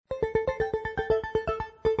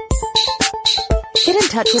Get in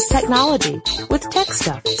touch with technology with Tech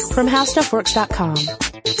Stuff from HowStuffWorks.com.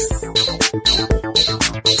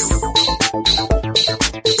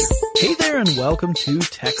 Hey there and welcome to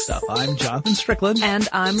Tech Stuff. I'm Jonathan Strickland. And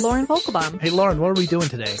I'm Lauren Volkelbaum. Hey Lauren, what are we doing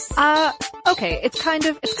today? Okay, it's kind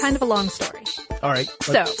of a long story. All right.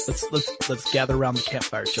 So let's gather around the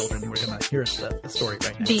campfire, children. We're gonna hear the story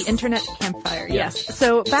right now. The internet campfire, Yeah. yes.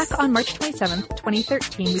 So back on March 27th,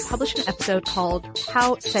 2013, we published an episode called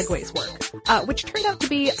How Segways Work, which turned out to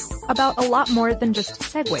be about a lot more than just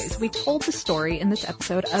segways. We told the story in this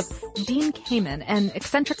episode of Dean Kamen, an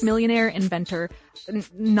eccentric millionaire inventor,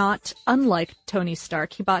 not unlike Tony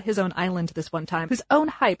Stark. He bought his own island this one time, whose own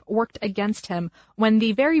hype worked against him when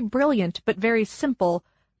the very brilliant but very simple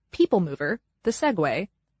people mover, the Segway,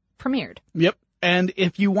 premiered. Yep. And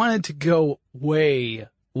if you wanted to go way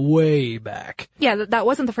back. Yeah, that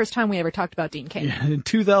wasn't the first time we ever talked about Dean Kamen. In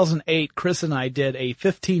 2008, Chris and I did a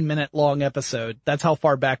 15-minute long episode. That's how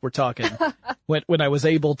far back we're talking. when I was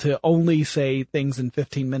able to only say things in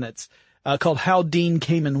 15 minutes, called How Dean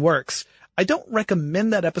Kamen Works. I don't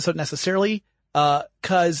recommend that episode necessarily,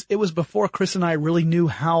 cause it was before Chris and I really knew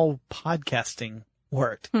how podcasting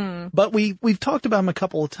worked. But we've talked about him a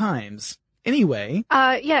couple of times. Anyway.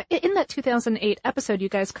 Yeah, in that 2008 episode, you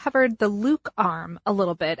guys covered the Luke arm a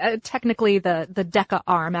little bit. Technically the DECA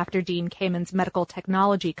arm after Dean Kamen's medical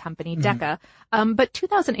technology company, DECA. But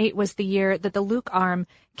 2008 was the year that the Luke arm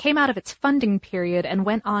came out of its funding period and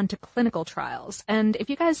went on to clinical trials. And if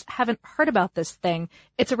you guys haven't heard about this thing,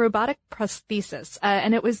 it's a robotic prosthesis,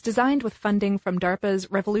 and it was designed with funding from DARPA's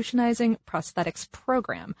Revolutionizing Prosthetics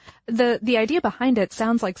program. The idea behind it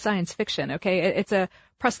sounds like science fiction, okay? It's a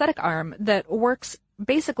prosthetic arm that works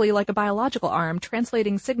basically like a biological arm,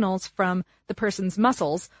 translating signals from the person's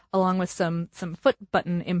muscles, along with some foot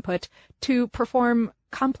button input, to perform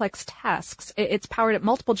complex tasks. It's powered at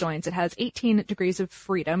multiple joints. It has 18 degrees of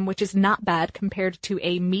freedom, which is not bad compared to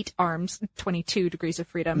a meat arm's 22 degrees of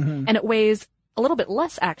freedom. And it weighs a little bit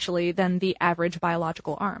less, actually, than the average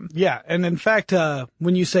biological arm. Yeah, and in fact,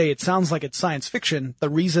 when you say it sounds like it's science fiction, the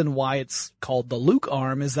reason why it's called the Luke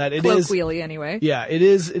arm is that it is... Colloquially, anyway. Yeah, it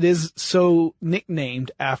is so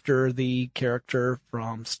nicknamed after the character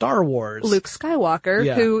from Star Wars. Luke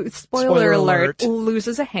Skywalker, who, spoiler alert,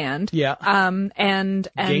 loses a hand. Yeah. And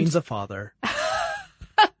gains a father.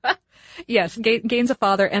 Yes, gains a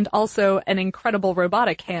father and also an incredible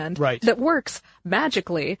robotic hand that works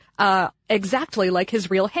magically, exactly like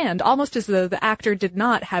his real hand, almost as though the actor did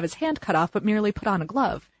not have his hand cut off, but merely put on a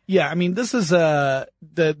glove. Yeah, I mean, this is the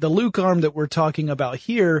Luke arm that we're talking about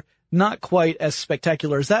here. Not quite as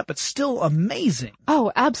spectacular as that, but still amazing.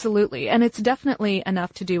 Oh, absolutely. And it's definitely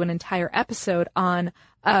enough to do an entire episode on,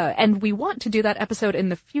 and we want to do that episode in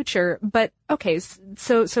the future. But okay,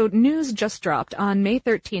 so news just dropped on May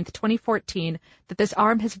 13th, 2014, that this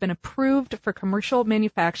arm has been approved for commercial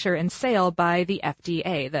manufacture and sale by the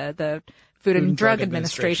FDA, the Food and Drug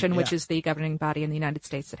Administration, which is the governing body in the United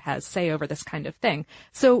States that has say over this kind of thing.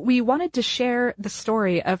 So we wanted to share the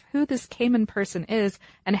story of who this Kamen person is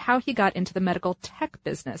and how he got into the medical tech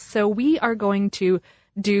business. So we are going to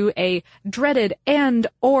do a dreaded and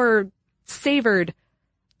or savored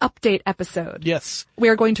update episode. Yes. We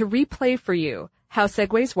are going to replay for you how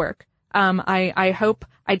Segways work. I hope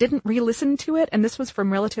I didn't re-listen to it, and this was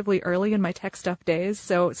from relatively early in my tech stuff days,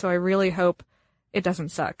 so I really hope it doesn't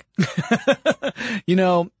suck. You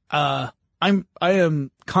know, I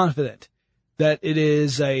am confident that it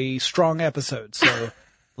is a strong episode. So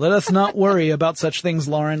let us not worry about such things,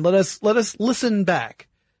 Lauren. Let us listen back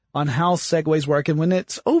on how Segways work. And when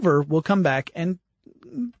it's over, we'll come back and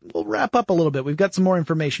we'll wrap up a little bit. We've got some more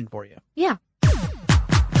information for you. Yeah.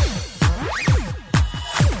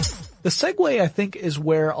 The Segway, I think, is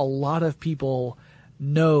where a lot of people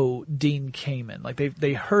know Dean Kamen. Like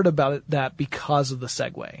they heard about that because of the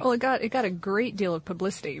Segway. Well, it got a great deal of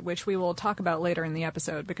publicity, which we will talk about later in the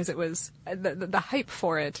episode, because it was the hype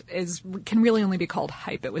for it can really only be called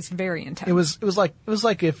hype. It was very intense. It was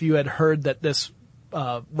like if you had heard that this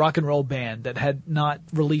rock and roll band that had not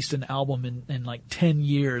released an album in like 10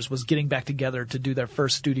 years was getting back together to do their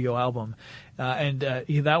first studio album, in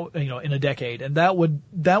a decade. And that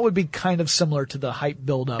would be kind of similar to the hype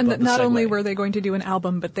buildup. And of the not Segway. only were they going to do an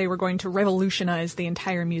album, but they were going to revolutionize the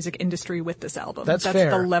entire music industry with this album. That's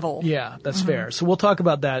fair. The level. Yeah, that's fair. So we'll talk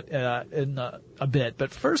about that, a bit.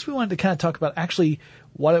 But first we wanted to kind of talk about actually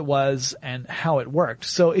what it was and how it worked.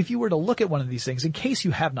 So if you were to look at one of these things, in case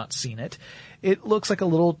you have not seen it, it looks like a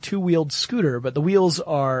little two-wheeled scooter, but the wheels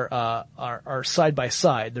are side by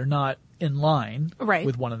side. They're not in line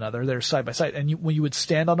with one another. They're side by side. And when you would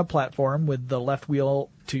stand on a platform with the left wheel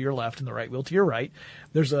to your left and the right wheel to your right,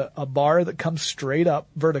 there's a bar that comes straight up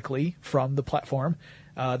vertically from the platform.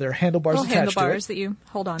 There are handlebars attached handlebars to it. that you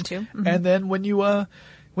hold on to. Mm-hmm. And then when you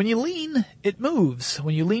lean, it moves.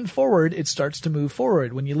 When you lean forward, it starts to move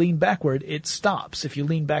forward. When you lean backward, it stops. If you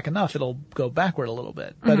lean back enough, it'll go backward a little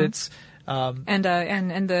bit. But it's and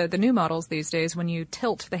the new models these days, when you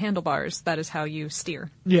tilt the handlebars, that is how you steer.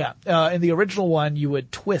 Yeah. In the original one, you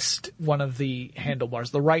would twist one of the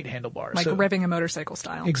handlebars, the right handlebar. Like revving a motorcycle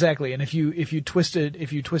style. Exactly. And if you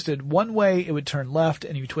twisted one way, it would turn left,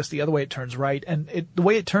 and if you twist the other way, it turns right. And the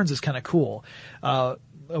way it turns is kind of cool.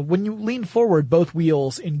 When you lean forward, both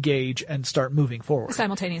wheels engage and start moving forward.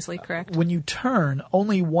 Simultaneously, correct. When you turn,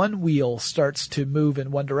 only one wheel starts to move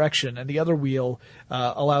in one direction, and the other wheel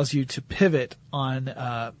allows you to pivot on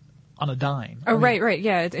a dime. Oh, right.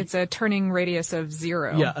 Yeah, it's a turning radius of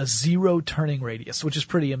 0. Yeah, a 0 turning radius, which is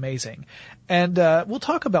pretty amazing. And we'll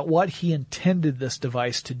talk about what he intended this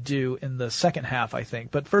device to do in the second half, I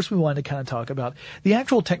think. But first we wanted to kind of talk about the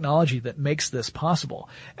actual technology that makes this possible.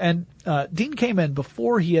 And Dean Kamen,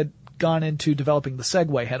 before he had gone into developing the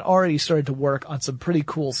Segway, had already started to work on some pretty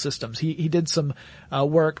cool systems. He did some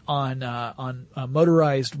work on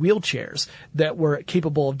motorized wheelchairs that were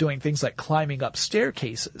capable of doing things like climbing up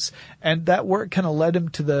staircases, and that work kind of led him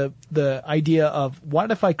to the idea of,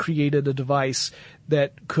 what if I created a device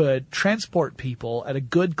that could transport people at a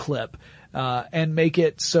good clip and make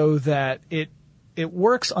it so that it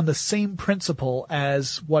works on the same principle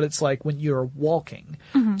as what it's like when you're walking.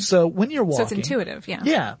 Mm-hmm. So when you're walking, so it's intuitive, yeah.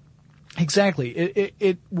 Yeah. Exactly.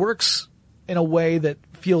 It works in a way that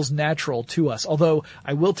feels natural to us. Although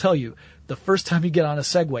I will tell you, the first time you get on a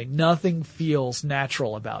Segway, nothing feels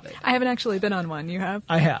natural about it. I haven't actually been on one. You have?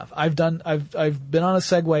 I have. I've been on a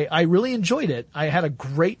Segway. I really enjoyed it. I had a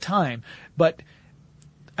great time. But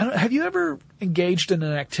have you ever engaged in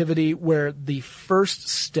an activity where the first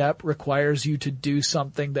step requires you to do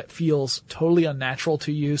something that feels totally unnatural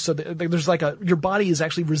to you? So there's like your body is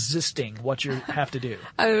actually resisting what you have to do.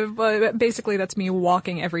 Well, basically that's me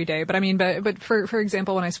walking every day. But I mean, but for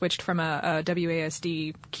example, when I switched from a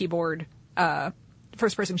WASD keyboard,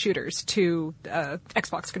 first person shooters to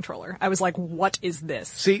Xbox controller, I was like, what is this?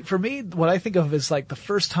 See, for me, what I think of is like the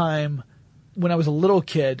first time when I was a little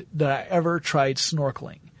kid that I ever tried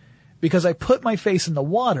snorkeling. Because I put my face in the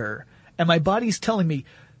water, and my body's telling me,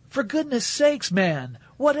 for goodness sakes, man,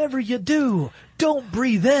 whatever you do, don't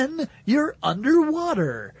breathe in, you're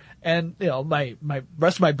underwater. And, my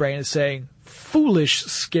rest of my brain is saying, foolish,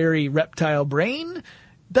 scary reptile brain,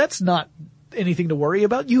 that's not anything to worry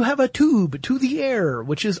about. You have a tube to the air,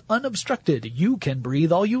 which is unobstructed. You can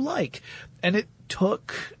breathe all you like. And it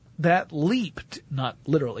took that leap, not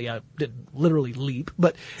literally, I didn't literally leap,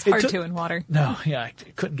 but it's hard to in water. No, yeah, I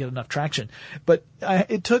couldn't get enough traction. But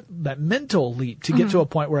it took that mental leap to get to a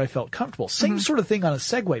point where I felt comfortable. Same sort of thing on a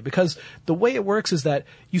Segway, because the way it works is that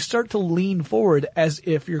you start to lean forward as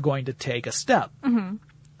if you're going to take a step. Mm-hmm.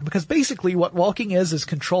 Because basically what walking is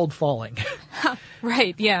controlled falling.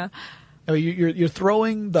 Right, yeah. I mean, you're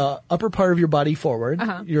throwing the upper part of your body forward.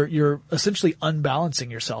 Uh-huh. You're essentially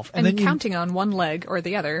unbalancing yourself, and then counting on one leg or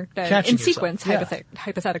the other in sequence,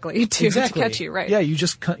 hypothetically, to catch you. Right? Yeah,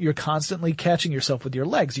 you're constantly catching yourself with your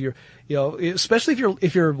legs. Especially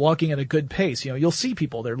if you're walking at a good pace. You'll see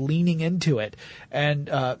people, they're leaning into it, and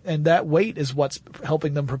that weight is what's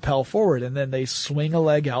helping them propel forward. And then they swing a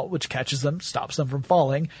leg out, which catches them, stops them from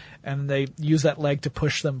falling, and they use that leg to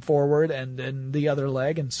push them forward, and then the other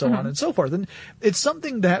leg, and so on and so forth. And it's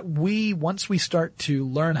something that once we start to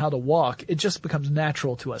learn how to walk, it just becomes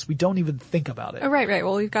natural to us. We don't even think about it. Oh, right.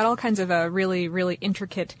 Well, we've got all kinds of really, really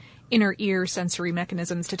intricate inner ear sensory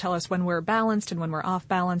mechanisms to tell us when we're balanced and when we're off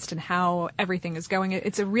balanced and how everything is going.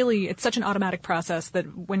 It's such an automatic process that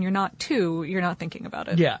when you're not thinking about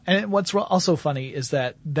it. Yeah. And what's also funny is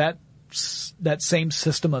that same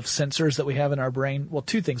system of sensors that we have in our brain, well,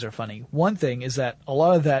 two things are funny. One thing is that a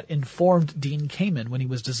lot of that informed Dean Kamen when he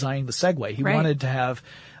was designing the Segway. He wanted to have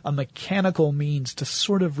a mechanical means to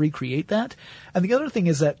sort of recreate that. And the other thing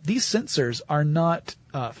is that these sensors are not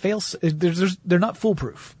they're not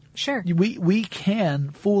foolproof. Sure. We can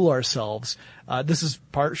fool ourselves. This is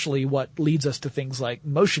partially what leads us to things like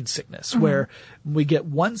motion sickness, where we get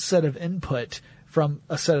one set of input from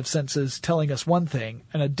a set of senses telling us one thing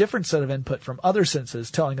and a different set of input from other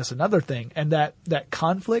senses telling us another thing. And that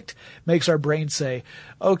conflict makes our brain say,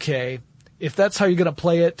 okay, if that's how you're going to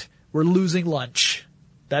play it, we're losing lunch.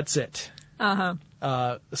 That's it.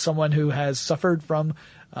 Someone who has suffered from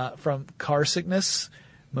car sickness,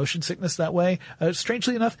 motion sickness that way.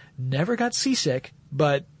 Strangely enough, never got seasick,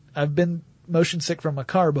 but I've been motion sick from a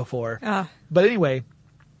car before. But anyway,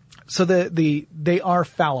 so they are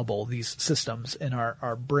fallible, these systems in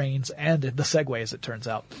our brains and in the Segway, as it turns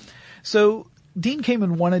out. So Dean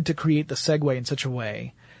Kamen wanted to create the Segway in such a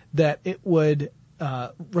way that it would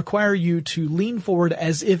require you to lean forward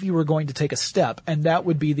as if you were going to take a step, and that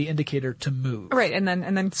would be the indicator to move. Right, and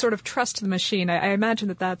then sort of trust the machine. I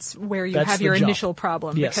imagine that's where you have your initial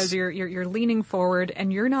problem, because you're leaning forward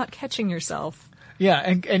and you're not catching yourself. Yeah,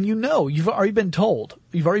 and you've already been told,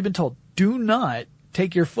 do not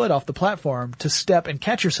take your foot off the platform to step and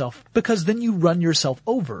catch yourself, because then you run yourself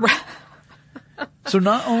over. So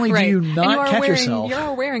not only do you not catch yourself,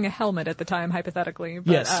 you're wearing a helmet at the time, hypothetically.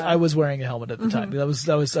 But, yes, I was wearing a helmet at the time. That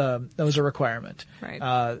was a requirement. Right.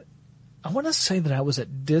 I want to say that I was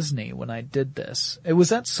at Disney when I did this. It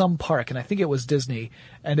was at some park, and I think it was Disney,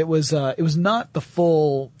 and it was not the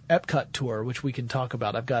full Epcot tour, which we can talk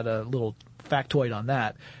about. I've got a little factoid on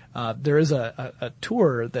that. There is a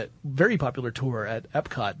tour, that very popular tour at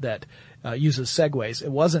Epcot that uses Segways.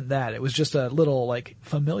 It wasn't that. It was just a little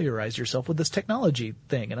familiarize yourself with this technology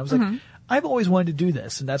thing. And I was like, I've always wanted to do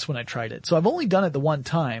this, and that's when I tried it. So I've only done it the one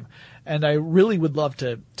time, and I really would love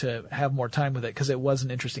to have more time with it, because it was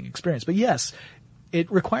an interesting experience. But yes,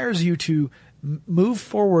 it requires you to move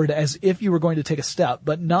forward as if you were going to take a step,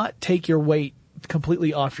 but not take your weight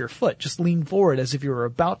completely off your foot. Just lean forward as if you were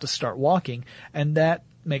about to start walking, and that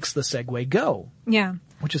makes the Segway go. Yeah.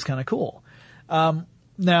 Which is kind of cool.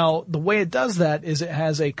 Now, the way it does that is it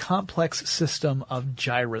has a complex system of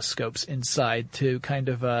gyroscopes inside to kind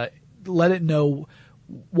of let it know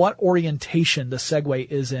what orientation the Segway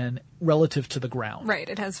is in relative to the ground. Right.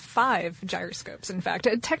 It has 5 gyroscopes, in fact.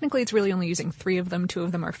 Technically, it's really only using 3 of them. 2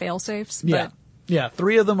 of them are fail-safes. Yeah. But Yeah,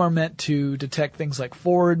 3 of them are meant to detect things like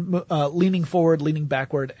leaning forward, leaning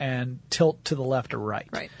backward, and tilt to the left or right.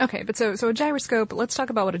 Right. Okay, but so a gyroscope, let's talk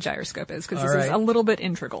about what a gyroscope is, because this is a little bit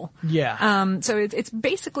integral. Yeah. So it's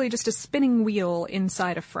basically just a spinning wheel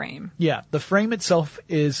inside a frame. Yeah, the frame itself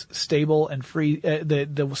is stable and free.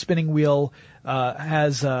 The spinning wheel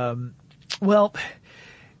has,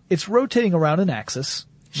 it's rotating around an axis,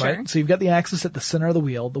 right? Sure. So you've got the axis at the center of the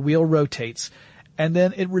wheel rotates. And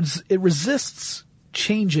then it resists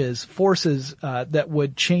forces that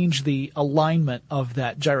would change the alignment of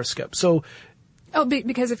that gyroscope. So,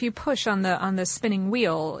 because if you push on the spinning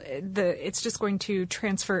wheel, it's just going to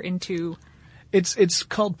transfer into. It's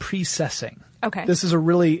called precessing. Okay. This is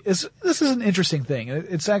an interesting thing.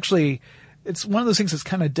 It's one of those things that's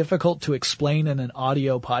kind of difficult to explain in an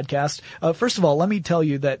audio podcast. First of all, let me tell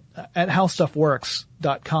you that at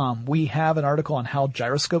howstuffworks.com, we have an article on how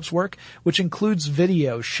gyroscopes work, which includes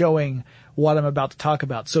video showing what I'm about to talk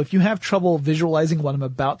about. So if you have trouble visualizing what I'm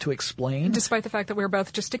about to explain. Despite the fact that we're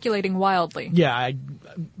both gesticulating wildly. Yeah,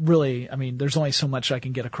 there's only so much I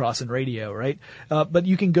can get across in radio, right? But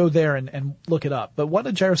you can go there and look it up. But what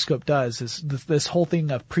a gyroscope does is this whole thing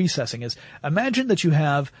of precessing is, imagine that you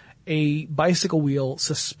have a bicycle wheel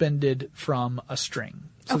suspended from a string.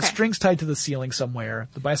 So the string's tied to the ceiling somewhere.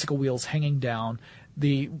 The bicycle wheel's hanging down.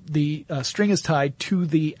 The string is tied to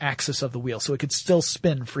the axis of the wheel, so it could still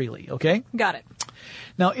spin freely, okay? Got it.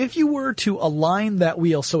 Now, if you were to align that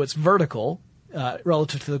wheel so it's vertical,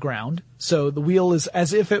 relative to the ground, so the wheel is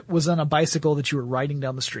as if it was on a bicycle that you were riding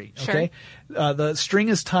down the street, okay? Sure. The string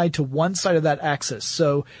is tied to one side of that axis,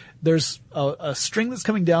 so there's a string that's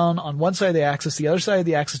coming down on one side of the axis. The other side of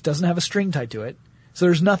the axis doesn't have a string tied to it, so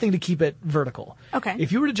there's nothing to keep it vertical. Okay.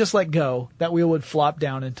 If you were to just let go, that wheel would flop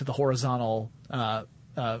down into the horizontal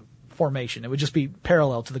formation. It would just be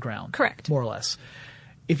parallel to the ground. Correct. More or less.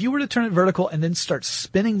 If you were to turn it vertical and then start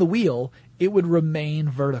spinning the wheel, it would remain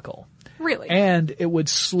vertical. Really? And it would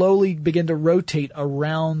slowly begin to rotate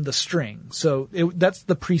around the string. So that's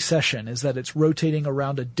the precession, is that it's rotating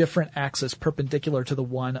around a different axis perpendicular to the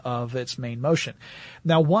one of its main motion.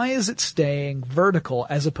 Now, why is it staying vertical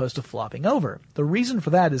as opposed to flopping over? The reason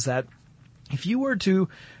for that is that if you were to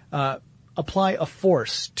apply a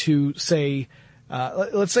force to, say,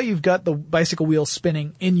 let's say you've got the bicycle wheel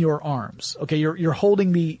spinning in your arms. Okay, you're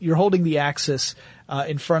holding the axis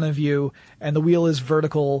in front of you, and the wheel is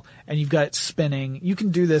vertical, and you've got it spinning. You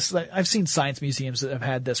can do this. I've seen science museums that have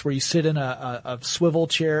had this, where you sit in a swivel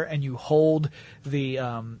chair and you hold the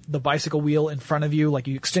bicycle wheel in front of you, like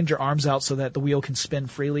you extend your arms out so that the wheel can spin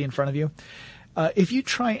freely in front of you. If you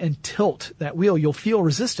try and tilt that wheel, you'll feel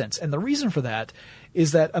resistance, and the reason for that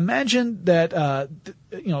is that imagine that,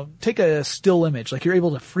 take a still image, like you're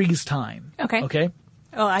able to freeze time. Okay. Okay?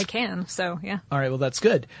 Oh, I can. So, yeah. All right, well, that's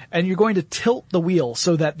good. And you're going to tilt the wheel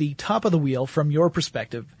so that the top of the wheel, from your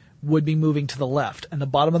perspective, would be moving to the left, and the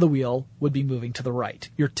bottom of the wheel would be moving to the right.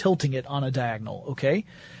 You're tilting it on a diagonal, okay?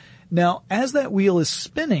 Now, as that wheel is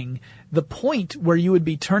spinning, the point where you would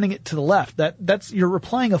be turning it to the left, that's you're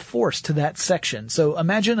applying a force to that section. So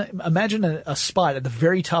imagine a spot at the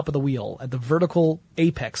very top of the wheel, at the vertical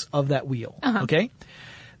apex of that wheel, okay?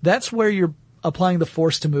 That's where you're applying the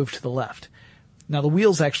force to move to the left. Now, the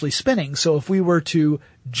wheel's actually spinning, so if we were to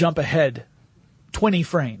jump ahead 20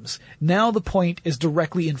 frames, now the point is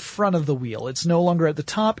directly in front of the wheel. It's no longer at the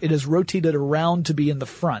top. It is rotated around to be in the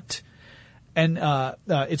front. And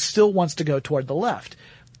it still wants to go toward the left.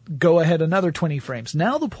 Go ahead another 20 frames.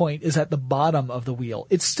 Now the point is at the bottom of the wheel.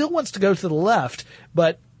 It still wants to go to the left,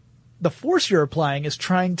 but the force you're applying is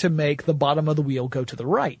trying to make the bottom of the wheel go to the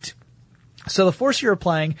right. So the force you're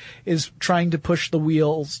applying is trying to push the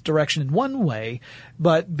wheel's direction in one way,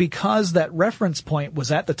 but because that reference point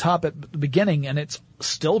was at the top at the beginning and it's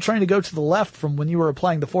still trying to go to the left from when you were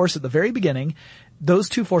applying the force at the very beginning, those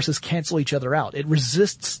two forces cancel each other out. It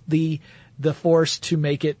resists the force to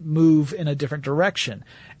make it move in a different direction.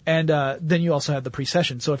 And then you also have the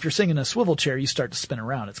precession. So if you're sitting in a swivel chair, you start to spin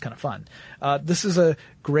around. It's kind of fun. This is a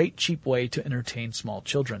great, cheap way to entertain small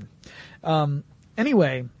children.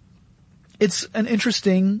 Anyway, it's an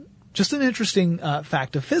interesting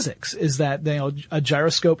fact of physics is that a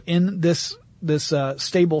gyroscope in this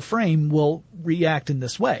stable frame will react in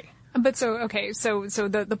this way. But so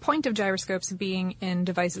the point of gyroscopes being in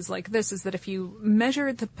devices like this is that if you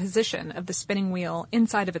measure the position of the spinning wheel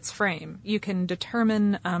inside of its frame, you can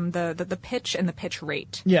determine the pitch and the pitch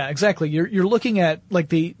rate. Yeah, exactly. You're looking at like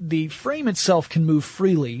the frame itself can move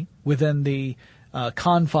freely within the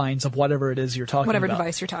confines of whatever it is you're talking whatever about. Whatever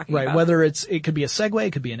device you're talking about. Right. Whether it could be a Segway,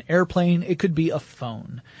 it could be an airplane, it could be a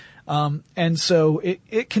phone. And so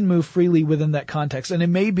it can move freely within that context, and it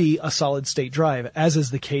may be a solid state drive, as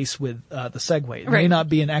is the case with the Segway. It may not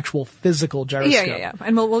be an actual physical gyroscope. Yeah.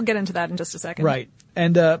 And we'll get into that in just a second. Right.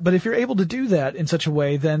 And but if you're able to do that in such a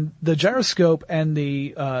way, then the gyroscope and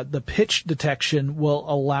the pitch detection will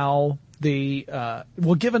allow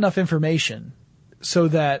will give enough information so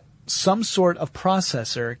that some sort of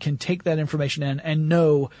processor can take that information in and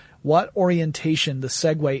know what orientation the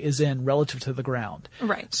Segway is in relative to the ground.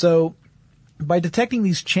 Right. So by detecting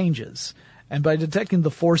these changes and by detecting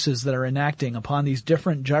the forces that are enacting upon these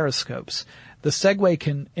different gyroscopes, the Segway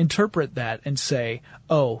can interpret that and say,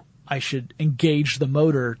 oh, I should engage the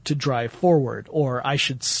motor to drive forward, or I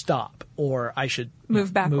should stop, or I should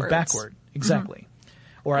move backward. Exactly. Mm-hmm.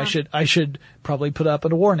 Or I should probably put up a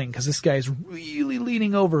warning because this guy's really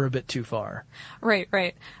leaning over a bit too far. Right.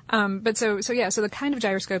 But so the kind of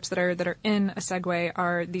gyroscopes that are in a Segway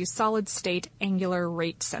are these solid state angular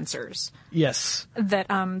rate sensors. Yes.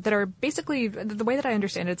 That are basically, the way that I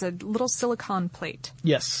understand it, it's a little silicon plate.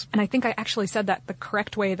 Yes. And I think I actually said that the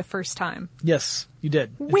correct way the first time. Yes, you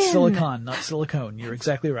did. When? It's silicon, not silicone. You're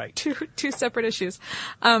exactly right. Two separate issues.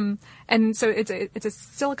 And so it's a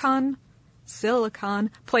silicon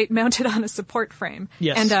plate mounted on a support frame.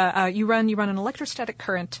 Yes. And you run an electrostatic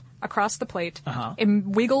current across the plate. It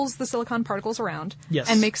wiggles the silicon particles around. Yes.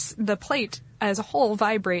 And makes the plate as a whole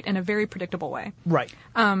vibrate in a very predictable way. Right.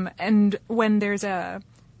 And when there's a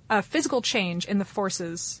physical change in the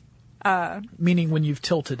forces, meaning when you've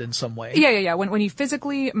tilted in some way. Yeah. When you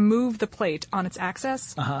physically move the plate on its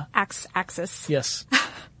axis, axis. Yes.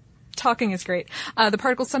 Talking is great. The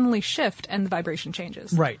particles suddenly shift and the vibration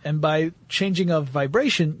changes. Right. And by changing of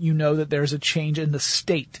vibration, you know that there's a change in the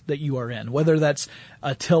state that you are in, whether that's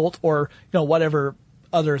a tilt or, whatever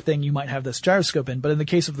other thing you might have this gyroscope in. But in the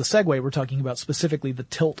case of the Segway, we're talking about specifically the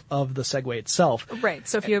tilt of the Segway itself. Right.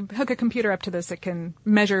 So if you hook a computer up to this, it can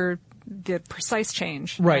measure the precise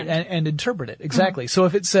change. Right, and interpret it. Exactly. So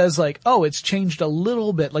if it says it's changed a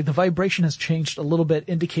little bit, like the vibration has changed a little bit,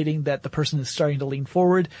 indicating that the person is starting to lean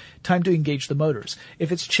forward, time to engage the motors.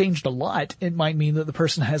 If it's changed a lot, it might mean that the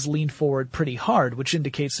person has leaned forward pretty hard, which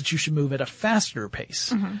indicates that you should move at a faster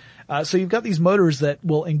pace. So you've got these motors that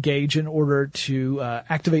will engage in order to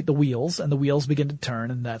activate the wheels, and the wheels begin to turn,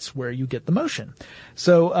 and that's where you get the motion.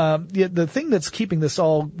 So the thing that's keeping this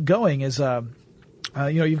all going is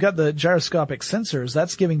you've got the gyroscopic sensors,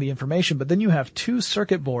 that's giving the information, but then you have two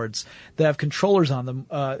circuit boards that have controllers on them.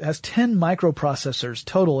 It has 10 microprocessors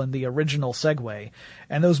total in the original Segway.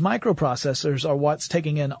 And those microprocessors are what's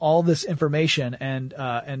taking in all this information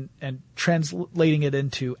and translating it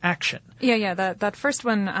into action. Yeah. That first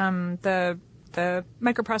one, the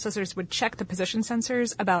microprocessors would check the position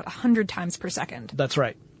sensors about 100 times per second. That's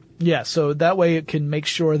right. Yeah, so that way it can make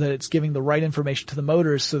sure that it's giving the right information to the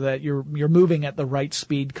motors so that you're moving at the right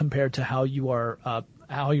speed compared to how you're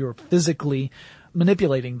physically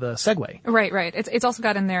manipulating the Segway. Right. It's also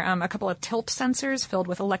got in there a couple of tilt sensors filled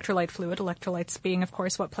with electrolyte fluid. Electrolytes being, of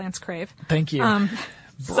course, what plants crave. Thank you.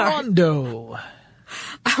 Brondo.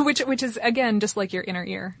 Which is again just like your inner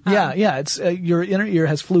ear. Yeah. It's your inner ear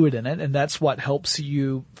has fluid in it, and that's what helps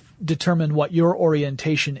you determine what your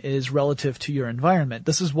orientation is relative to your environment.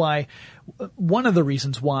 This is why one of the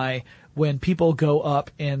reasons why when people go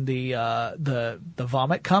up in the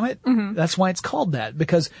vomit comet, that's why it's called that,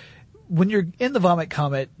 because when you're in the vomit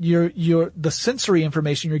comet, the sensory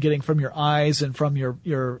information you're getting from your eyes and from your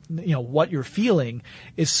what you're feeling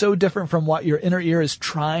is so different from what your inner ear is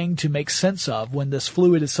trying to make sense of when this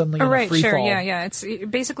fluid is suddenly in a free fall. Yeah. It's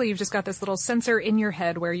basically you've just got this little sensor in your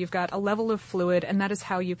head where you've got a level of fluid, and that is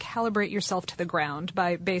how you calibrate yourself to the ground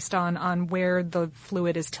based on where the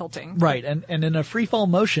fluid is tilting. Right, and in a free fall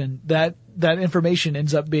motion, that information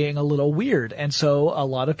ends up being a little weird, and so a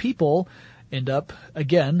lot of people end up,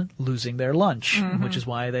 again, losing their lunch, which is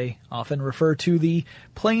why they often refer to the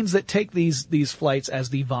planes that take these flights as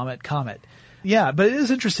the vomit comet. Yeah, but it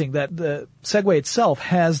is interesting that the Segway itself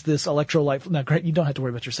has this electrolyte. Now, you don't have to worry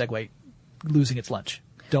about your Segway losing its lunch.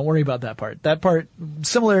 Don't worry about that part. That part,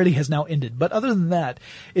 similarity has now ended. But other than that,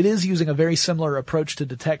 it is using a very similar approach to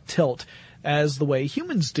detect tilt as the way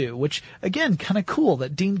humans do, which again, kind of cool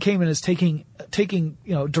that Dean Kamen is taking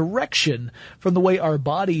direction from the way our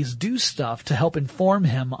bodies do stuff to help inform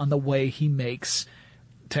him on the way he makes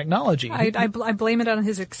technology. I blame it on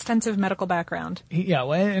his extensive medical background.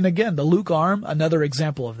 And again, the Luke arm, another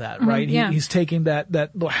example of that, right? He's taking that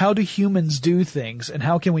how do humans do things, and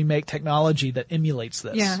how can we make technology that emulates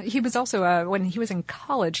this? Yeah, he was also when he was in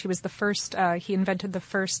college, he was the first. He invented the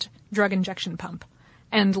first drug injection pump,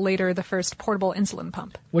 and later the first portable insulin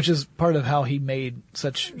pump. Which is part of how he made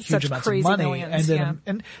such huge amounts of money. Millions,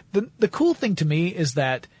 and the cool thing to me is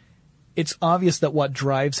that it's obvious that what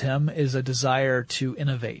drives him is a desire to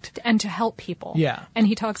innovate. And to help people. Yeah. And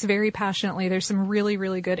he talks very passionately. There's some really,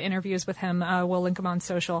 really good interviews with him. We'll link them on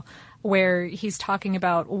social, where he's talking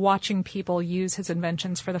about watching people use his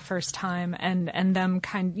inventions for the first time and them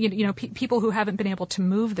people who haven't been able to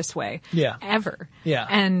move this way. Yeah. Ever. Yeah.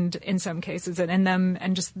 And in some cases,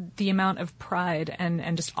 and just the amount of pride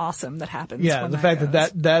and just awesome that happens. Yeah. When The fact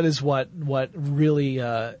that is what really,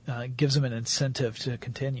 gives him an incentive to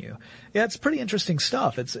continue. Yeah, it's pretty interesting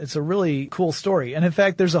stuff. It's a really cool story. And in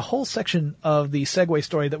fact, there's a whole section of the Segway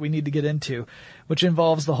story that we need to get into, which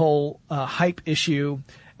involves the whole hype issue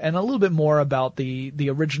and a little bit more about the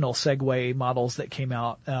original Segway models that came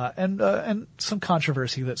out, and some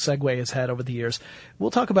controversy that Segway has had over the years.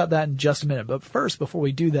 We'll talk about that in just a minute. But first, before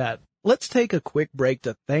we do that, let's take a quick break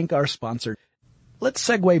to thank our sponsor. Let's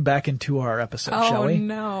segue back into our episode, shall we? Oh,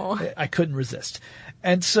 no. I couldn't resist.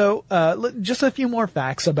 And so, just a few more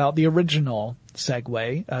facts about the original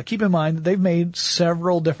Segway. Keep in mind that they've made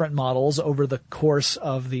several different models over the course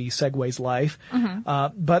of the Segway's life.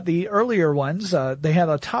 But the earlier ones, they had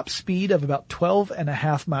a top speed of about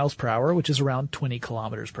 12.5 miles per hour, which is around 20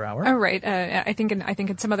 kilometers per hour. Oh, right. I think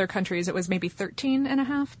in some other countries it was maybe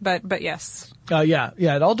 13.5, but yes. Yeah.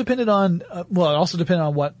 It all depended on, it also depended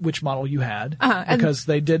on which model you had, because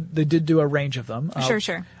they did do a range of them.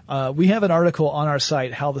 Sure. We have an article on our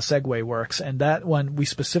site, How the Segway Works, and that one we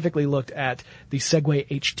specifically looked at the Segway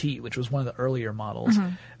HT, which was one of the earlier models.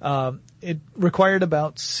 It required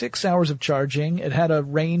about 6 hours of charging. It had a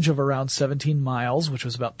range of around 17 miles, which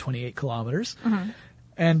was about 28 kilometers.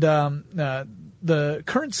 And the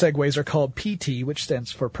current Segways are called PT, which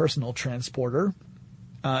stands for Personal Transporter.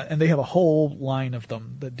 And they have a whole line of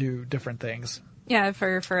them that do different things. Yeah,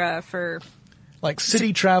 for like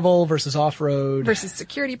city travel versus off-road. Versus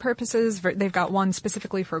security purposes. They've got one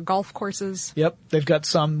specifically for golf courses. Yep. They've got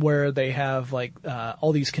some where they have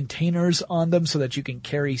all these containers on them so that you can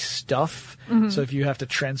carry stuff. So if you have to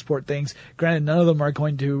transport things, granted, none of them are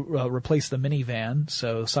going to replace the minivan.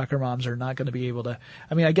 So soccer moms are not going to be able to,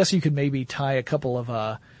 I guess you could maybe tie a couple of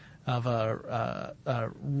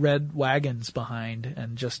red wagons behind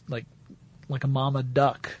and just like a mama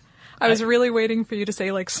duck. I was really waiting for you to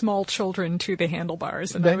say small children to the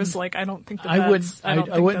handlebars, and I was like, I don't think that I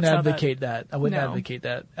wouldn't advocate that. I wouldn't advocate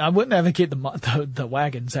that. I wouldn't advocate the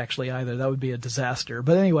wagons actually either. That would be a disaster.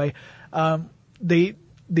 But anyway,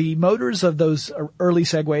 the motors of those early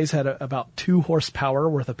Segways had about 2 horsepower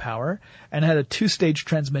worth of power and had a 2-stage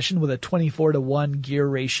transmission with a 24-to-1 gear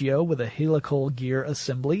ratio with a helical gear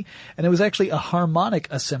assembly. And it was actually a harmonic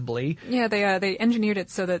assembly. Yeah, they engineered it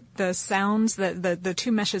so that the sounds, the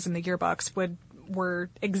 2 meshes in the gearbox were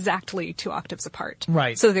exactly 2 octaves apart.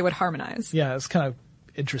 Right. So they would harmonize. Yeah, it's kind of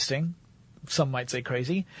interesting. Some might say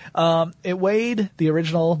crazy. It weighed, the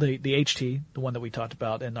original, the HT, the one that we talked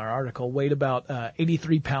about in our article, weighed about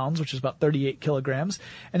 83 pounds, which is about 38 kilograms.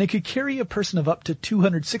 And it could carry a person of up to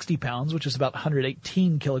 260 pounds, which is about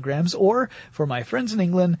 118 kilograms, or, for my friends in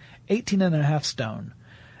England, 18 and a half stone.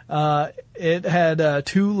 It had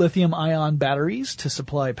 2 lithium-ion batteries to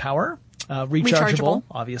supply power. Rechargeable,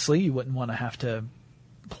 obviously. You wouldn't want to have to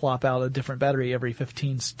plop out a different battery every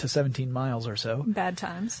 15 to 17 miles or so. Bad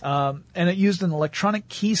times. And it used an electronic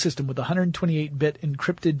key system with 128-bit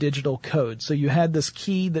encrypted digital code. So you had this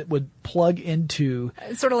key that would plug into...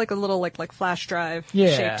 It's sort of like a little like flash drive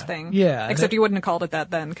shaped thing. Yeah. Except you wouldn't have called it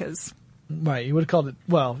that then because... Right, you would have called it...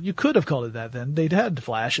 Well, you could have called it that then. They'd had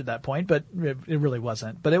flash at that point, but it really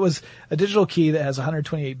wasn't. But it was a digital key that has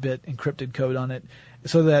 128-bit encrypted code on it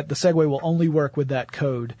so that the Segway will only work with that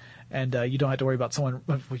code. And you don't have to worry about someone,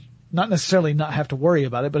 not necessarily not have to worry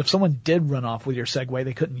about it, but if someone did run off with your Segway,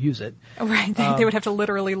 they couldn't use it. Right, they would have to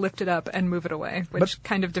literally lift it up and move it away, which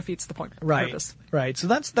kind of defeats the point. Purpose. Right. So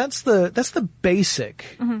that's the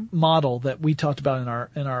basic model that we talked about in our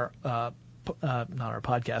not our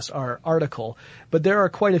podcast, our article. But there are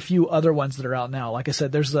quite a few other ones that are out now. Like I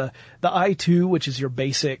said, there's the i2, which is your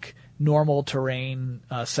basic normal terrain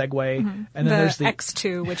Segway, and then there's the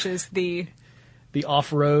X2, which is the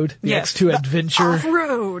off-road, the X2 Adventure.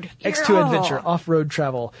 Off-road. X2 Adventure, off-road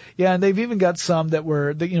travel. Yeah, and they've even got some that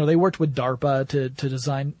were, they worked with DARPA to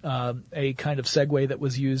design a kind of Segway that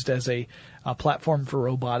was used as a platform for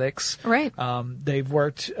robotics. Right.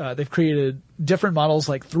 They've created different models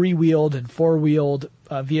like 3-wheeled and 4-wheeled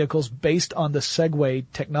vehicles based on the Segway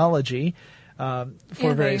technology.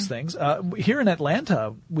 For various things. Here in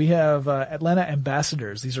Atlanta, we have Atlanta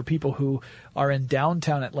ambassadors. These are people who are in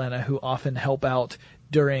downtown Atlanta who often help out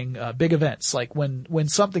during big events, like when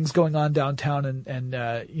something's going on downtown and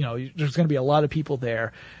there's going to be a lot of people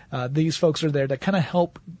there. These folks are there to kind of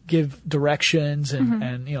help give directions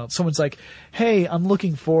and someone's like, hey, I'm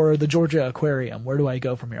looking for the Georgia Aquarium. Where do I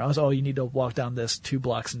go from here? You need to walk down this 2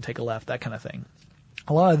 blocks and take a left, that kind of thing.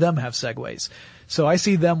 A lot of them have Segways. So I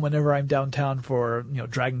see them whenever I'm downtown for,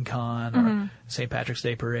 Dragon Con or St. Patrick's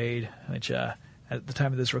Day Parade, which at the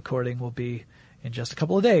time of this recording will be in just a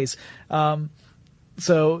couple of days. But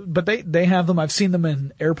they have them. I've seen them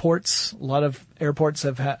in airports. A lot of airports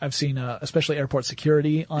I've seen, especially airport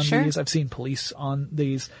security on these. I've seen police on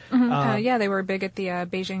these. They were big at the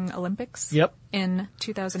Beijing Olympics. Yep. In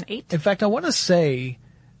 2008. In fact, I want to say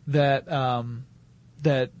that, I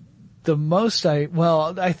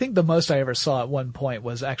think the most I ever saw at one point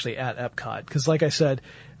was actually at Epcot. Cause like I said,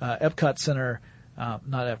 Epcot Center, not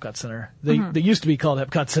Epcot Center. They used to be called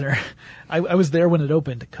Epcot Center. I was there when it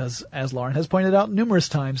opened because, as Lauren has pointed out numerous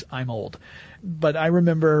times, I'm old. But I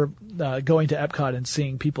remember, going to Epcot and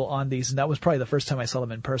seeing people on these, and that was probably the first time I saw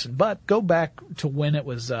them in person. But go back to when it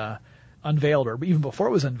was, unveiled, or even before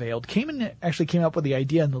it was unveiled. Kamen actually came up with the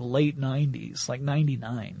idea in the late 90s, like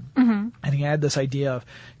 99. And he had this idea of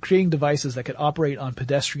creating devices that could operate on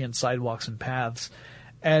pedestrian sidewalks and paths.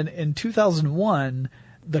 And in 2001,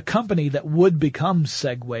 the company that would become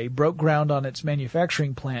Segway broke ground on its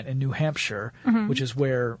manufacturing plant in New Hampshire, which is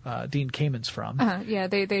where Dean Kamen's from.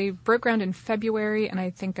 They broke ground in February, and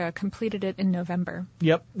I think completed it in November.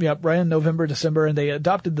 Yep, right in November, December, and they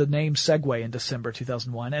adopted the name Segway in December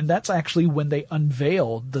 2001, and that's actually when they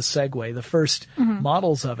unveiled the Segway, the first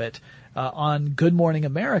models of it, on Good Morning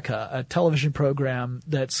America, a television program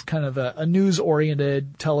that's kind of a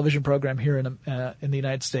news-oriented television program here in the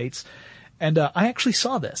United States. And I actually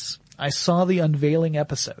saw this. I saw the unveiling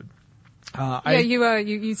episode.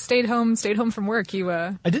 You stayed home from work.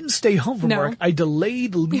 I didn't stay home from work. I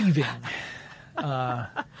delayed leaving.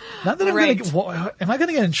 Not that am I going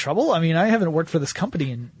to get in trouble? I mean, I haven't worked for this company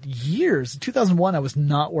in years. In 2001, I was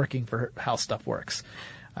not working for How Stuff Works.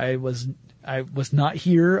 I was not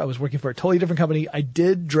here. I was working for a totally different company. I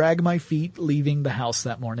did drag my feet leaving the house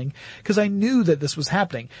that morning because I knew that this was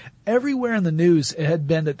happening. Everywhere in the news, it had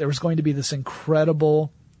been that there was going to be this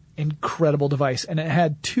incredible device. And it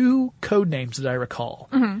had 2 code names that I recall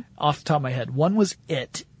off the top of my head. One was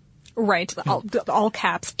IT. Right. All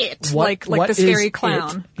caps. IT. Like the scary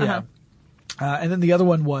clown. Yeah. And then the other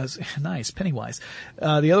one was, nice, Pennywise.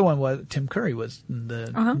 The other one was, Tim Curry was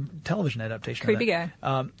the television adaptation. Creepy guy.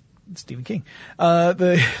 Stephen King.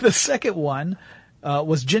 The second one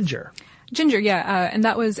was Ginger. Ginger, yeah, and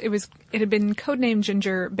it had been codenamed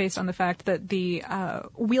Ginger based on the fact that the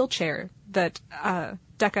wheelchair that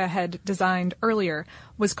Decca had designed earlier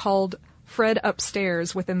was called Fred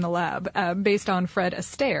Upstairs within the lab, based on Fred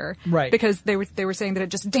Astaire. Right. Because they were saying that it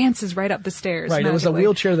just dances right up the stairs. Right. It was a magically.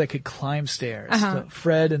 wheelchair that could climb stairs. So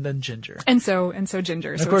Fred and then Ginger. And so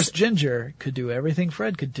Ginger. And of course, Ginger could do everything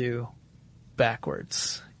Fred could do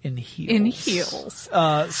backwards in heels. In heels.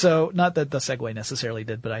 So not that the Segway necessarily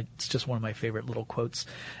did, but it's just one of my favorite little quotes.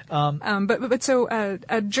 So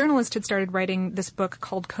a journalist had started writing this book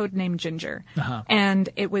called Codename Ginger, and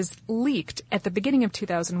it was leaked at the beginning of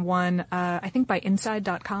 2001, I think by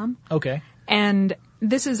Inside.com. Okay. And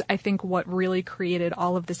this is, I think, what really created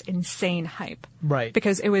all of this insane hype. Right.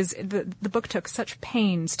 Because it was the book took such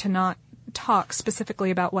pains to not talk specifically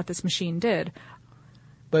about what this machine did.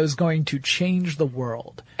 But it was going to change the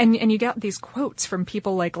world. And you got these quotes from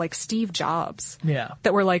people like Steve Jobs. Yeah.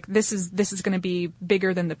 That were like, this is going to be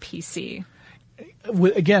bigger than the PC.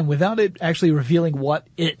 Again, without it actually revealing what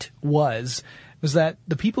it was that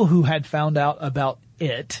the people who had found out about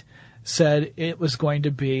it said it was going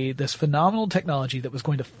to be this phenomenal technology that was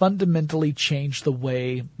going to fundamentally change the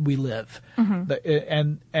way we live.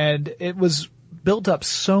 And it was built up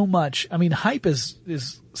so much. I mean, hype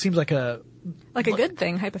seems like a good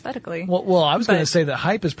thing, hypothetically. Well, I was going to say that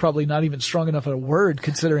hype is probably not even strong enough of a word,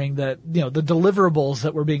 considering that, the deliverables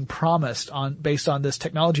that were being promised based on this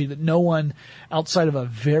technology that no one outside of a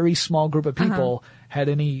very small group of people had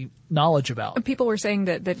any knowledge about. People were saying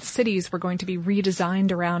that cities were going to be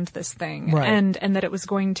redesigned around this thing, right. and that it was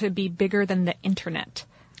going to be bigger than the internet.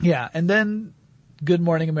 Yeah, and then Good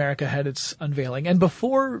Morning America had its unveiling, and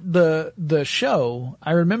before the show,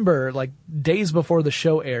 I remember days before the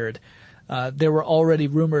show aired, there were already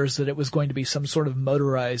rumors that it was going to be some sort of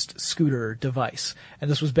motorized scooter device. And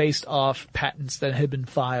this was based off patents that had been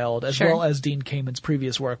filed, as well as Dean Kamen's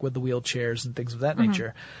previous work with the wheelchairs and things of that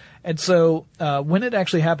nature. And so, when it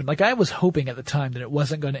actually happened, I was hoping at the time that it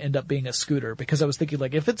wasn't going to end up being a scooter, because I was thinking,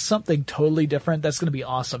 if it's something totally different, that's going to be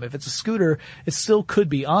awesome. If it's a scooter, it still could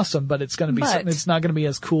be awesome, but it's going to be something that's not going to be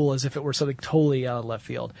as cool as if it were something totally out of left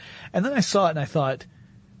field. And then I saw it and I thought,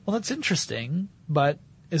 well, that's interesting, but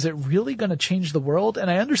is it really going to change the world?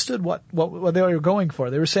 And I understood what they were going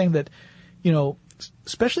for. They were saying that,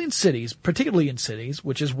 especially in cities, particularly in cities,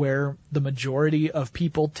 which is where the majority of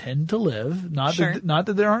people tend to live, not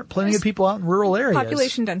that there aren't plenty of people out in rural areas.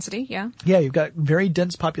 Population density, yeah. Yeah, you've got very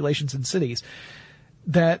dense populations in cities.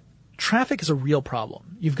 That traffic is a real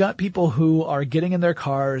problem. You've got people who are getting in their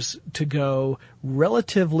cars to go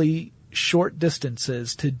relatively short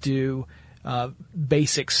distances to do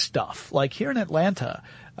basic stuff. Like here in Atlanta,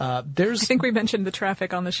 I think we mentioned the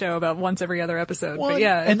traffic on the show about once every other episode. Well, but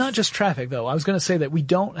yeah. And not just traffic, though. I was going to say that we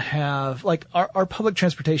don't have, our public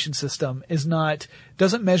transportation system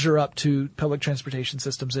doesn't measure up to public transportation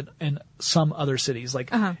systems in some other cities, like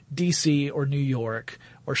DC or New York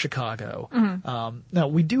or Chicago. Now,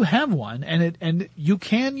 we do have one, and you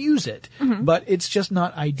can use it, but it's just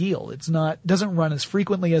not ideal. Doesn't run as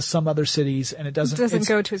frequently as some other cities, and it doesn't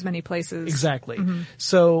go to as many places. Exactly.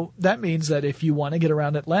 So that means that if you want to get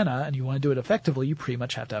around Atlanta and you want to do it effectively, you pretty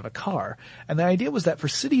much have to have a car. And the idea was that for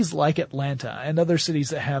cities like Atlanta and other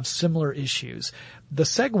cities that have similar issues, the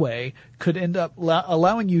Segway could end up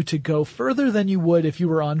allowing you to go further than you would if you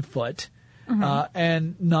were on foot.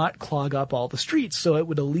 And not clog up all the streets. So it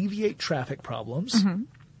would alleviate traffic problems.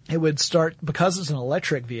 It would start, because it's an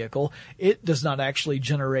electric vehicle, it does not actually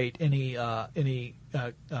generate any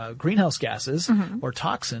greenhouse gases or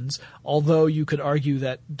toxins, although you could argue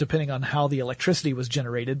that depending on how the electricity was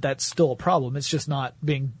generated, that's still a problem. It's just not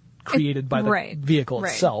being created by the vehicle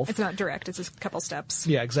itself. It's not direct. It's a couple steps.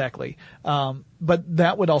 Yeah, exactly. But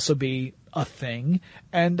that would also be a thing,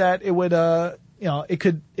 and that it would, it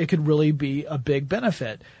could really be a big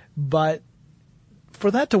benefit. But for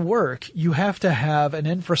that to work, you have to have an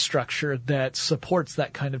infrastructure that supports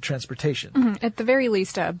that kind of transportation. At the very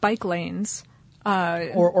least, bike lanes.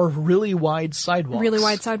 Or really wide sidewalks. Really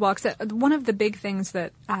wide sidewalks. One of the big things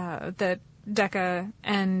that Decca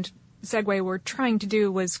and Segway were trying to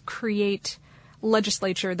do was create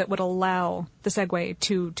legislature that would allow the Segway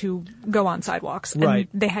to go on sidewalks. Right.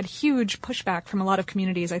 And they had huge pushback from a lot of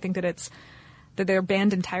communities. I think that they're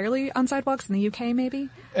banned entirely on sidewalks in the UK, maybe?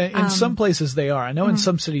 In some places they are. I know in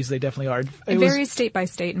some cities they definitely are. It varies state by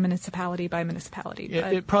state and municipality by municipality.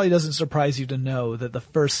 It probably doesn't surprise you to know that the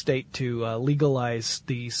first state to legalize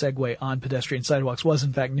the Segway on pedestrian sidewalks was,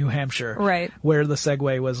 in fact, New Hampshire, right, where the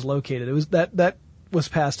Segway was located. It was that was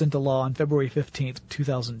passed into law on February 15th,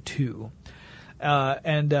 2002.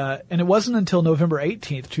 And it wasn't until November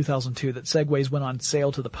 18th, 2002 that Segways went on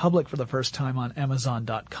sale to the public for the first time on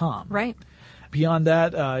Amazon.com. Right. Beyond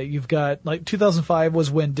that, you've got, 2005 was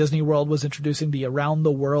when Disney World was introducing the Around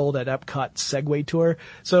the World at Epcot Segway Tour.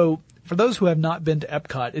 So for those who have not been to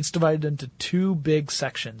Epcot, it's divided into two big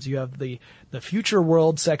sections. You have the Future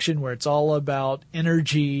World section where it's all about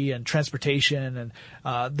energy and transportation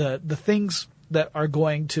and the things that are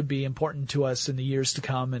going to be important to us in the years to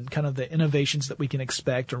come and kind of the innovations that we can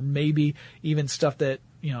expect, or maybe even stuff that,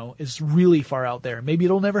 is really far out there. Maybe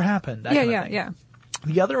it'll never happen. That kind of thing. Yeah.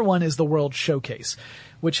 The other one is the World Showcase,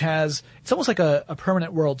 which it's almost like a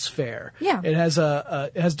permanent World's Fair. Yeah. It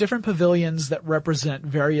has different pavilions that represent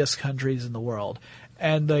various countries in the world.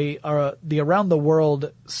 And the Around the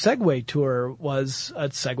World Segway Tour was a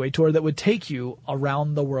Segway tour that would take you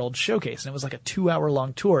around the World Showcase. And it was like a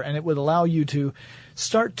 2-hour-long tour, and it would allow you to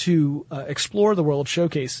start to explore the World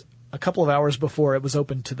Showcase a couple of hours before it was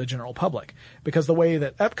open to the general public. Because the way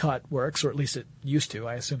that Epcot works, or at least it used to,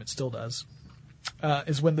 I assume it still does,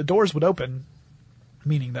 is when the doors would open,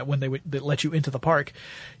 meaning that when they let you into the park,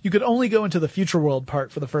 you could only go into the Future World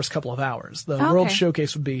part for the first couple of hours. The World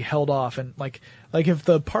Showcase would be held off, and like if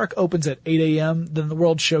the park opens at 8 a.m., then the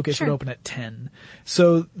World Showcase would open at 10.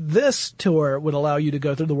 So this tour would allow you to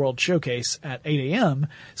go through the World Showcase at 8 a.m.,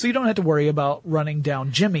 so you don't have to worry about running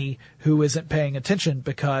down Jimmy, who isn't paying attention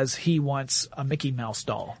because he wants a Mickey Mouse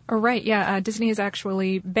doll. Oh, right, yeah. Disney has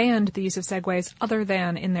actually banned the use of Segways other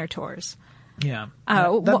than in their tours. Yeah,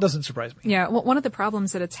 that doesn't surprise me. Yeah, one of the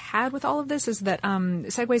problems that it's had with all of this is that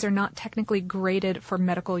Segways are not technically graded for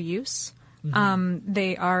medical use.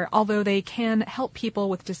 Mm-hmm. Although they can help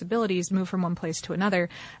people with disabilities move from one place to another,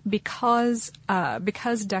 because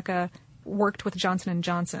DECA worked with Johnson &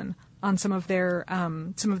 Johnson on some of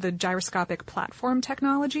the gyroscopic platform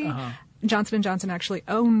technology. Uh-huh. Johnson & Johnson actually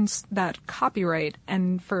owns that copyright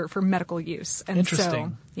and for medical use. And interesting.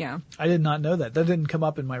 So, yeah. I did not know that. That didn't come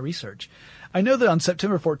up in my research. I know that on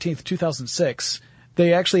September 14th, 2006,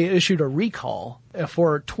 they actually issued a recall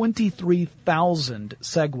for 23,000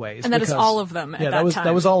 Segways. And that is all of them at that time.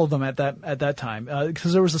 That was all of them at that time,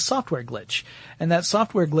 because there was a software glitch. And that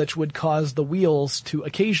software glitch would cause the wheels to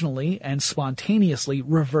occasionally and spontaneously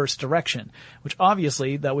reverse direction, which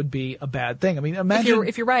obviously that would be a bad thing. I mean, imagine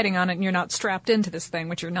if you're riding on it and you're not strapped into this thing,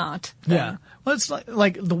 which you're not. Yeah. Well, it's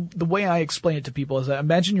like the way I explain it to people is that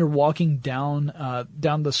imagine you're walking down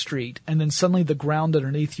the street, and then suddenly the ground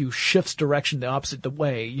underneath you shifts direction the opposite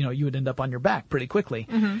way. You would end up on your back pretty quickly.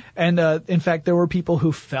 Mm-hmm. And in fact, there were people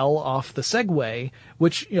who fell off the Segway,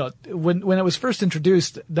 which when it was first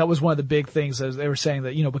introduced, that was one of the big things. As they were saying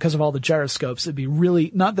that because of all the gyroscopes, it'd be really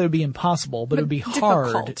not that it'd be impossible, but it would be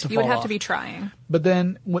hard to fall You would have off. to be trying. But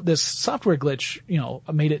then with this software glitch,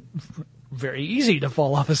 made it very easy to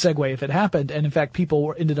fall off a Segway if it happened. And in fact,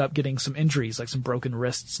 people ended up getting some injuries, like some broken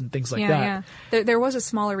wrists and things like that. Yeah. There was a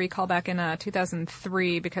smaller recall back in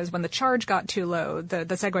 2003 because when the charge got too low, the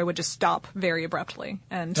Segway would just stop very abruptly.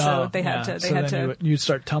 And so they had to. You'd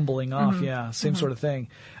start tumbling off. Mm-hmm. Yeah. Same sort of thing.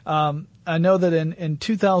 I know that in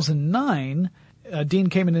 2009, Dean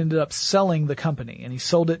Kamen ended up selling the company, and he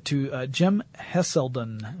sold it to Jim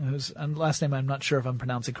Hesselden, whose last name I'm not sure if I'm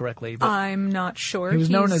pronouncing correctly. But I'm not sure. He was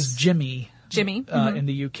known as Jimmy. In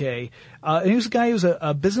the UK. And he was a guy who was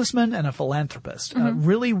a businessman and a philanthropist,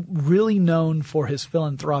 really, really known for his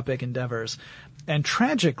philanthropic endeavors. And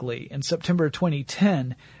tragically, in September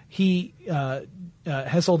 2010,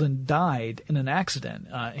 Hesselden died in an accident.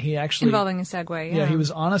 He actually involving a Segway. Yeah, he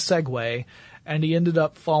was on a Segway, and he ended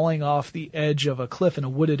up falling off the edge of a cliff in a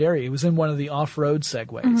wooded area. He was in one of the off-road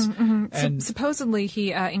Segways. And supposedly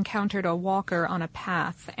he encountered a walker on a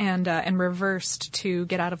path and reversed to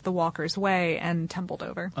get out of the walker's way and tumbled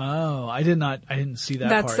over. Oh, I didn't see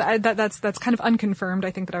that part. That's kind of unconfirmed.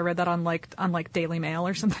 I think that I read that on like Daily Mail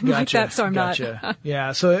or something like that. So I'm not.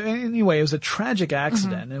 Yeah. So anyway, it was a tragic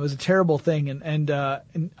accident. It was a terrible thing, and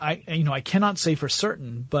I cannot say for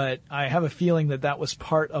certain, but I have a feeling that was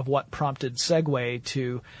part of what prompted Segway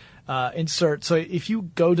to insert. So if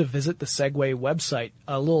you go to visit the Segway website,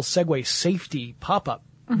 a little Segway safety pop-up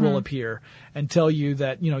will appear and tell you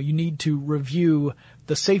that you need to review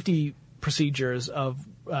the safety procedures of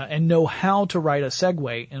and know how to ride a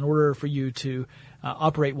Segway in order for you to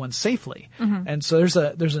operate one safely. And so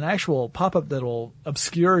there's an actual pop-up that will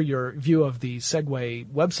obscure your view of the Segway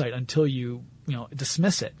website until you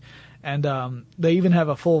dismiss it. And they even have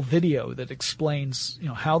a full video that explains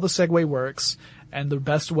how the Segway works and the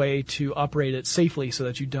best way to operate it safely so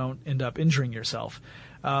that you don't end up injuring yourself.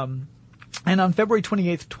 And on February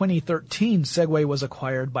 28th, 2013, Segway was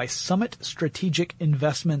acquired by Summit Strategic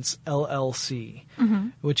Investments LLC,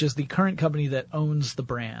 which is the current company that owns the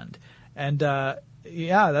brand. And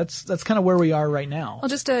that's kind of where we are right now. Well,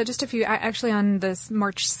 just a few. Actually, on this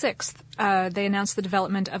March 6th, they announced the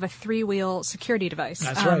development of a 3-wheel security device.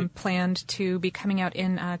 That's right. Planned to be coming out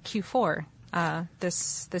in Q4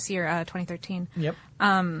 this year, 2013. Yep.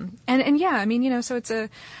 And yeah, I mean, so it's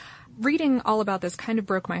reading all about this kind of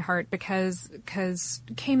broke my heart because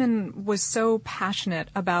Cayman was so passionate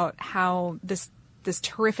about how this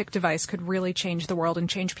terrific device could really change the world and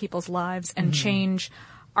change people's lives and change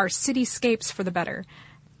our cityscapes for the better.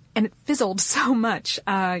 And it fizzled so much.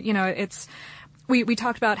 We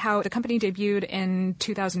talked about how the company debuted in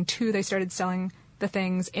 2002. They started selling the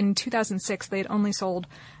things. In 2006, they had only sold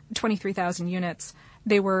 23,000 units.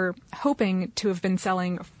 They were hoping to have been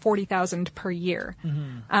selling 40,000 per year.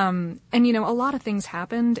 And, a lot of things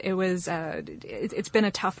happened. It was, it's been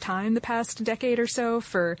a tough time the past decade or so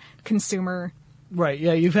for consumer. Right.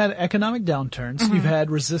 Yeah. You've had economic downturns. You've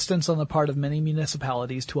had resistance on the part of many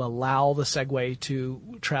municipalities to allow the Segway to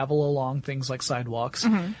travel along things like sidewalks.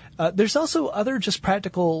 There's also other just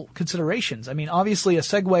practical considerations. I mean, obviously a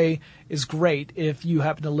Segway is great if you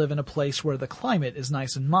happen to live in a place where the climate is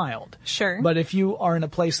nice and mild. Sure. But if you are in a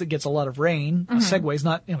place that gets a lot of rain, a Segway's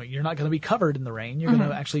not, you're not going to be covered in the rain. You're going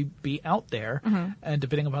to actually be out there. And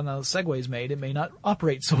depending upon how the Segway's made, it may not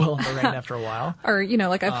operate so well in the rain after a while. Or,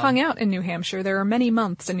 like I've hung out in New Hampshire. There are many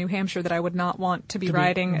months in New Hampshire that I would not want to be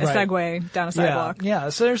riding a Segway down a sidewalk. Yeah.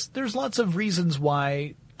 So there's lots of reasons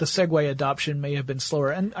why the Segway adoption may have been slower.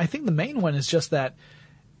 And I think the main one is just that,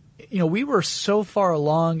 we were so far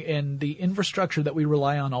along in the infrastructure that we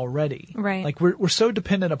rely on already. Right. Like we're so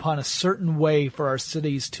dependent upon a certain way for our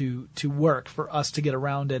cities to work, for us to get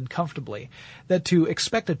around in comfortably, that to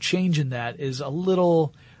expect a change in that is a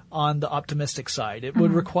little on the optimistic side. It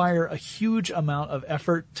would require a huge amount of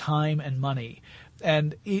effort, time, and money.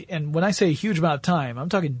 And when I say a huge amount of time, I'm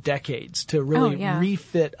talking decades to really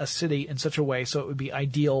refit a city in such a way so it would be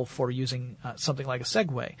ideal for using something like a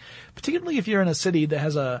Segway, particularly if you're in a city that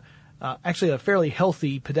has actually a fairly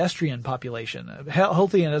healthy pedestrian population.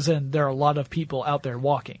 Healthy as in there are a lot of people out there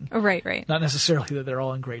walking. Right. Not necessarily that they're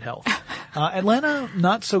all in great health. Atlanta,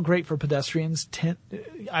 not so great for pedestrians,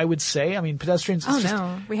 I would say. I mean, pedestrians...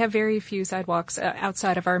 No. We have very few sidewalks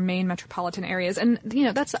outside of our main metropolitan areas. And,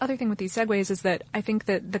 that's the other thing with these Segways is that I think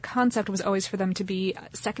that the concept was always for them to be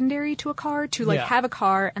secondary to a car, to have a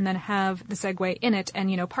car and then have the Segway in it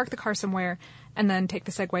and, park the car somewhere and then take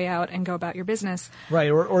the Segway out and go about your business. Right.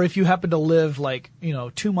 Or if you happen to live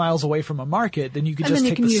 2 miles away from a market, then you could just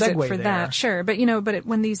take the Segway there. And then you can use it for that, sure. But,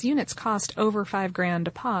 when these units cost over $5,000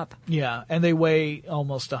 a pop. Yeah. And they weigh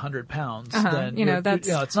almost 100 pounds. Then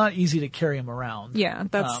it's not easy to carry them around. Yeah.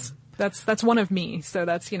 That's one of me. So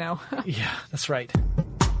that's, Yeah, that's right.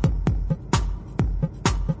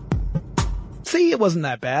 See, it wasn't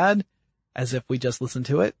that bad. As if we just listened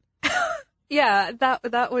to it. Yeah,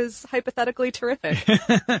 that was hypothetically terrific.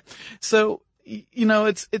 So,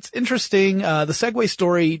 it's interesting. The Segway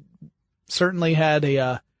story certainly had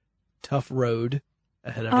a tough road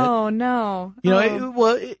ahead of it. Oh, no.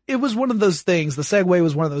 It was one of those things. The Segway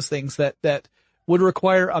was one of those things that would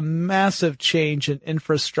require a massive change in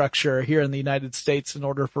infrastructure here in the United States in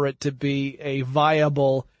order for it to be a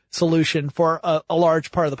viable solution for a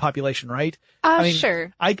large part of the population, right?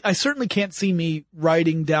 Sure. I certainly can't see me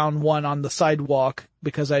riding down one on the sidewalk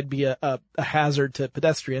because I'd be a hazard to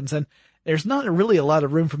pedestrians, and there's not really a lot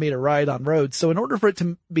of room for me to ride on roads. So in order for it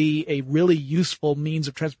to be a really useful means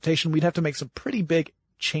of transportation, we'd have to make some pretty big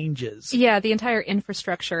changes. Yeah, the entire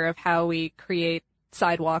infrastructure of how we create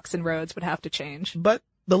sidewalks and roads would have to change. But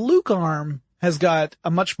the Luke arm has got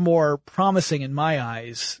a much more promising, in my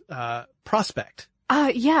eyes, prospect.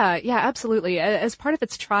 Yeah, absolutely. As part of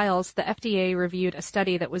its trials, the FDA reviewed a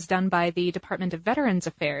study that was done by the Department of Veterans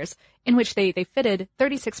Affairs, in which they fitted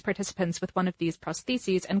 36 participants with one of these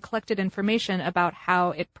prostheses and collected information about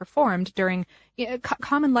how it performed during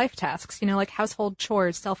common life tasks, like household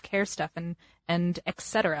chores, self-care stuff, and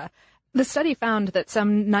etc. The study found that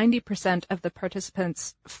some 90% of the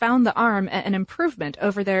participants found the arm an improvement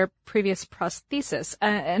over their previous prosthesis,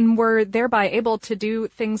 and were thereby able to do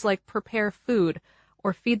things like prepare food,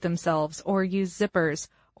 or feed themselves, or use zippers,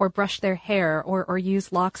 or brush their hair, or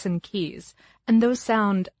use locks and keys. And those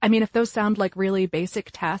sound, I mean, if those sound like really basic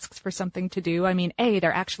tasks for something to do, I mean, A,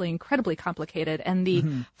 they're actually incredibly complicated, and the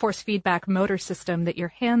force feedback motor system that your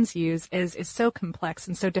hands use is so complex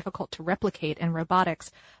and so difficult to replicate in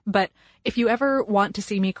robotics. But if you ever want to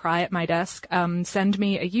see me cry at my desk, send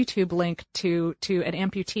me a YouTube link to an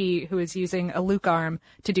amputee who is using a Luke arm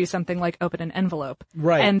to do something like open an envelope.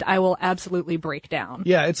 Right. And I will absolutely break down.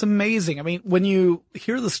 Yeah, it's amazing. I mean, when you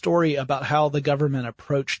hear the story about how the government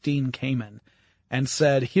approached Dean Kamen and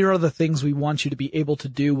said, here are the things we want you to be able to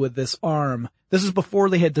do with this arm. This is before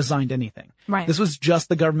they had designed anything. Right. This was just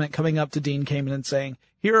the government coming up to Dean Kamen and saying,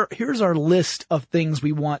 here's our list of things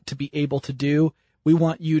we want to be able to do. We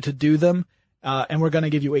want you to do them. And we're going to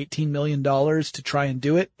give you $18 million to try and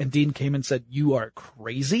do it. And Dean Kamen said, you are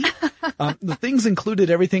crazy. The things included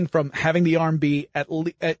everything from having the arm be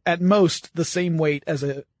at most the same weight as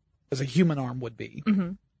a human arm would be,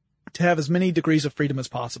 to have as many degrees of freedom as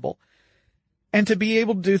possible, and to be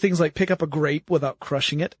able to do things like pick up a grape without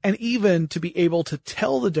crushing it, and even to be able to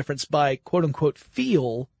tell the difference by quote unquote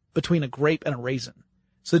feel between a grape and a raisin,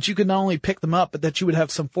 so that you could not only pick them up, but that you would have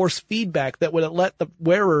some force feedback that would let the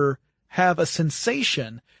wearer have a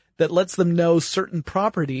sensation that lets them know certain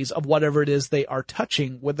properties of whatever it is they are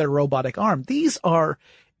touching with their robotic arm. These are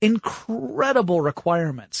incredible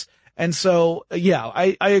requirements. And so, yeah,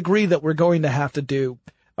 I agree that we're going to have to do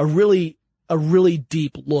a really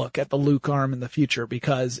deep look at the Luke arm in the future,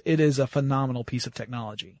 because it is a phenomenal piece of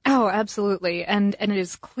technology. Oh, absolutely. And it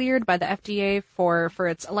is cleared by the FDA for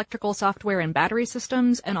its electrical software and battery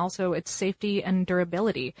systems, and also its safety and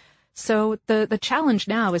durability. So the challenge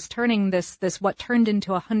now is turning this what turned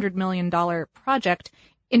into $100 million project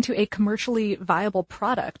into a commercially viable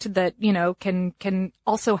product that, you know, can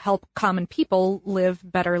also help common people live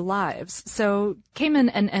better lives. So Kamen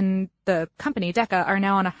and the company DECA are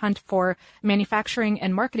now on a hunt for manufacturing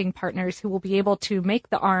and marketing partners who will be able to make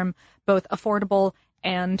the arm both affordable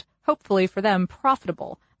and, hopefully for them,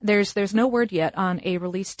 profitable. There's no word yet on a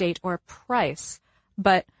release date or price,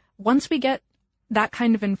 but once we get that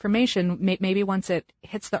kind of information, maybe once it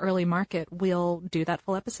hits the early market, we'll do that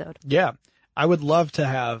full episode. Yeah. I would love to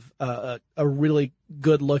have a really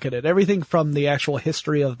good look at it. Everything from the actual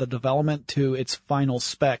history of the development to its final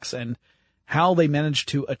specs, and how they managed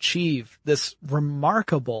to achieve this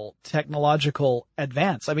remarkable technological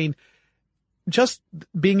advance. I mean, just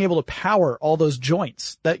being able to power all those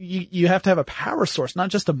joints, that you have to have a power source, not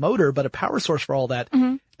just a motor, but a power source for all that.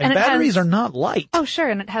 And batteries are not light. Oh, sure.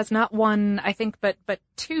 And it has not one, I think, but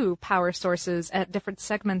two power sources at different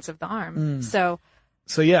segments of the arm.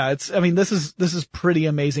 So yeah, this is pretty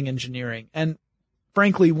amazing engineering. And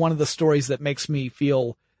frankly, one of the stories that makes me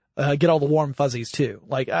feel, get all the warm fuzzies too.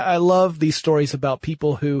 Like, I love these stories about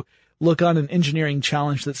people who look on an engineering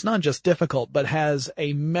challenge that's not just difficult, but has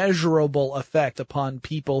a measurable effect upon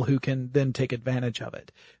people who can then take advantage of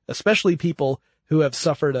it. Especially people who have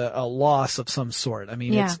suffered a loss of some sort. I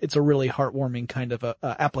mean, it's a really heartwarming kind of a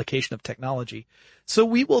application of technology. So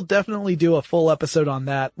we will definitely do a full episode on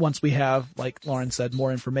that once we have, like Lauren said,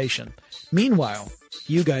 more information. Meanwhile,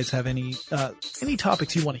 you guys have any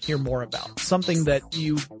topics you want to hear more about? Something that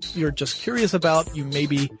you're just curious about, you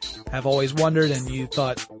maybe have always wondered and you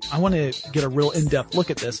thought, I want to get a real in-depth look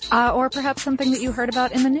at this. Or perhaps something that you heard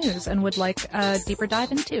about in the news and would like a deeper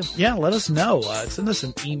dive into. Yeah, let us know. Send us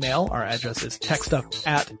an email. Our address is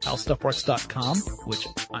techstuff@howstuffworks.com, which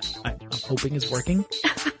I'm hoping is working.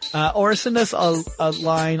 Or send us a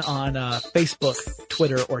line on Facebook,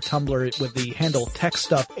 Twitter, or Tumblr with the handle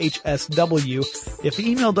TechStuffHSW. If the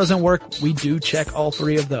email doesn't work, we do check all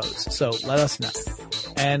three of those, so let us know.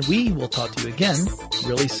 And we will talk to you again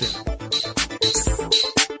really soon.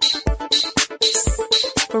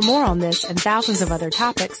 For more on this and thousands of other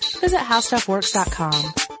topics, visit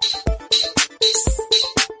howstuffworks.com.